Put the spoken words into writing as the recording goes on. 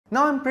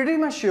Now I'm pretty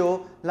much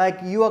sure like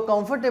you are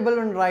comfortable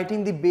in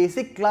writing the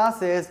basic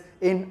classes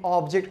in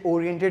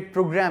object-oriented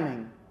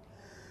programming.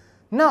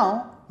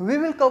 Now we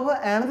will cover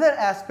another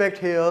aspect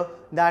here,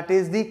 that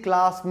is the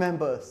class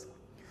members.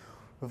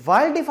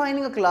 While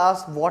defining a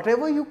class,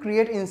 whatever you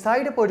create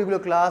inside a particular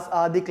class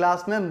are the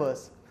class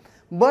members.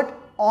 But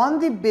on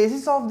the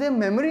basis of their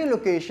memory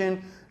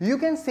allocation, you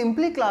can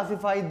simply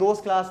classify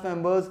those class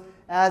members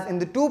as in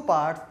the two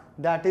parts,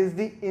 that is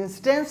the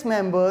instance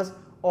members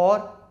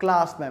or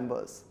class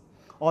members.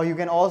 Or you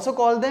can also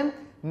call them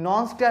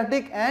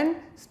non-static and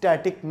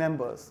static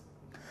members.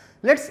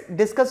 Let's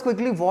discuss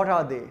quickly what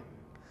are they.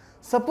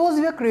 Suppose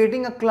we are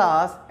creating a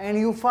class and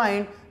you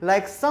find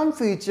like some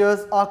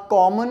features are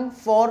common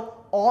for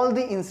all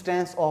the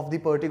instance of the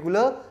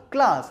particular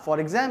class. For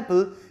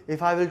example,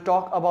 if I will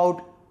talk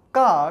about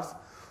cars,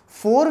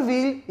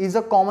 four-wheel is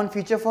a common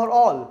feature for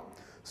all.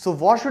 So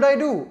what should I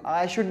do?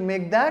 I should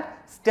make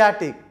that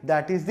static,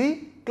 that is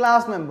the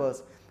class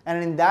members.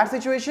 And in that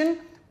situation,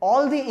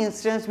 all the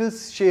instance will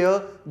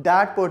share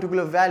that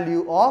particular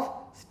value of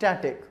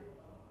static.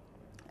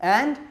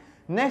 And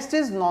next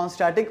is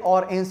non-static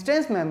or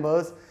instance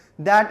members,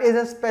 that is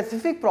a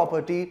specific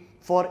property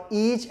for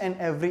each and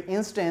every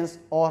instance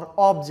or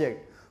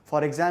object.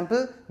 For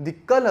example, the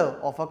color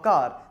of a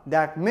car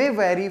that may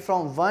vary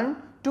from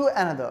one to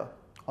another.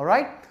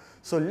 Alright,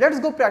 so let's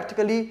go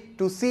practically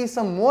to see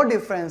some more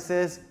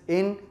differences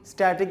in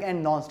static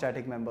and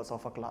non-static members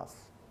of a class.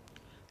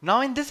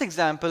 Now in this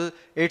example,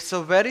 it's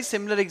a very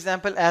similar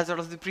example as that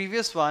of the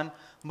previous one,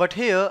 but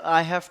here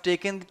I have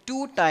taken the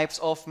two types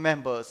of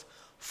members.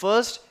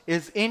 First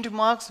is int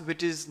marks,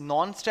 which is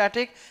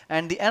non-static,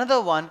 and the another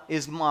one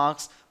is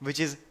marks, which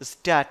is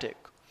static.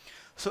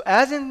 So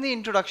as in the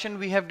introduction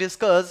we have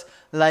discussed,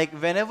 like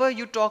whenever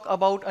you talk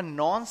about a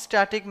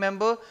non-static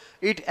member,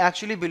 it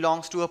actually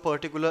belongs to a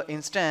particular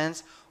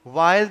instance,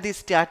 while the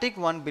static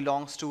one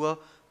belongs to a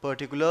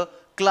particular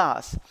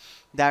class.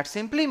 That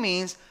simply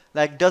means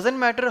like doesn't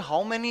matter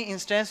how many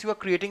instances you are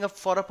creating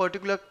for a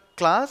particular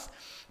class,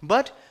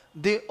 but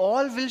they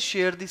all will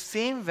share the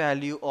same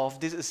value of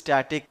this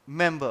static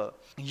member.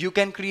 You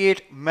can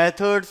create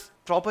methods,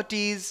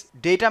 properties,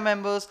 data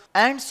members,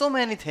 and so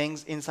many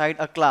things inside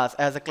a class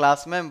as a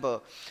class member.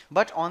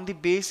 But on the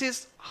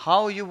basis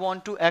how you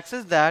want to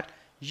access that,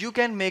 you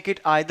can make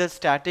it either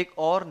static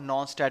or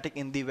non-static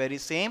in the very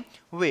same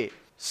way.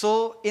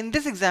 So in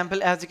this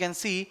example, as you can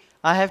see,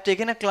 I have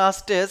taken a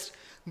class test.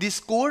 The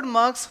scored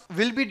marks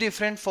will be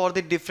different for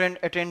the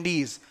different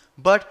attendees,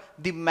 but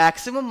the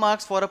maximum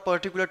marks for a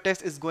particular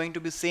test is going to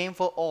be same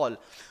for all.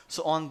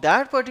 So on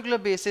that particular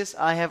basis,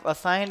 I have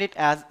assigned it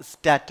as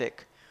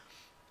static.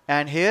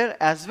 And here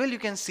as well you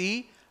can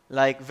see,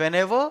 like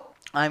whenever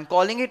I'm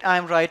calling it,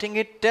 I'm writing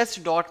it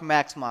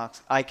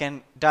test.maxmarks. I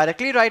can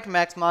directly write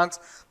max marks,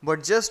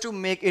 but just to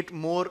make it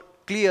more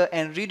clear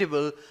and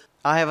readable,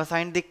 I have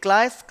assigned the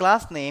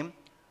class name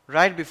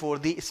right before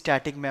the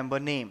static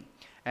member name.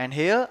 And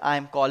here I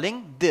am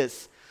calling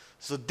this.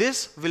 So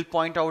this will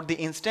point out the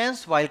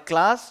instance, while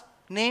class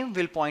name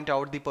will point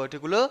out the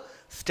particular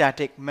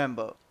static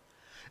member.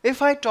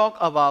 If I talk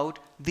about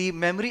the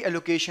memory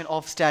allocation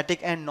of static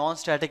and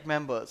non-static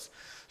members,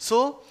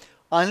 so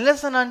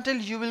unless and until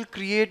you will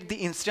create the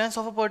instance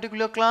of a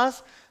particular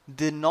class,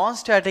 the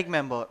non-static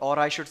member, or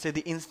I should say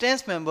the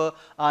instance member,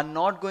 are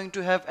not going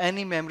to have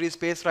any memory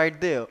space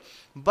right there.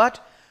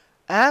 But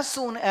as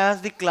soon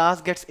as the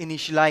class gets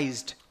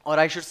initialized, or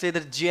I should say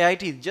that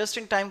JIT,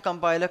 just-in-time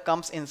compiler,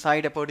 comes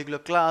inside a particular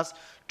class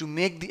to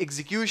make the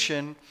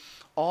execution,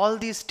 all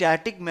the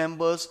static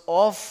members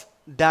of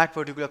that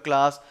particular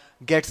class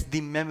gets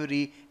the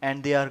memory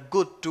and they are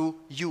good to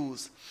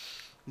use.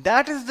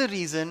 That is the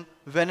reason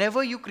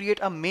whenever you create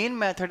a main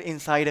method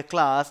inside a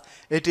class,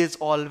 it is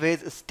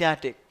always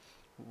static.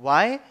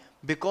 Why?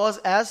 Because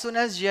as soon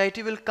as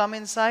JIT will come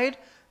inside,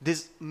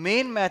 this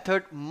main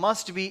method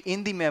must be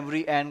in the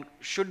memory and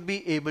should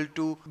be able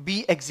to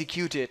be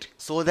executed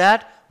so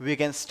that we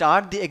can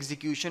start the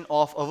execution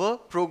of our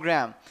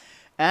program.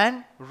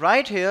 And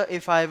right here,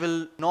 if I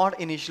will not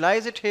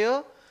initialize it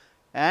here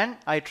and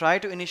I try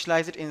to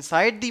initialize it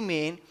inside the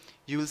main,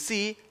 you will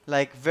see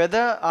like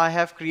whether I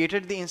have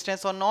created the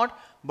instance or not,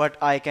 but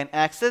I can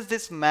access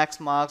this max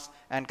marks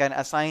and can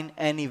assign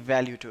any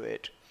value to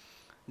it.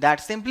 That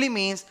simply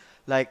means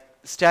like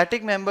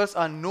static members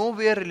are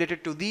nowhere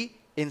related to the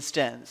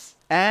instance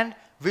and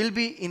will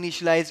be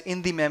initialized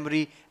in the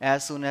memory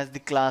as soon as the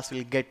class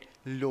will get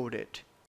loaded.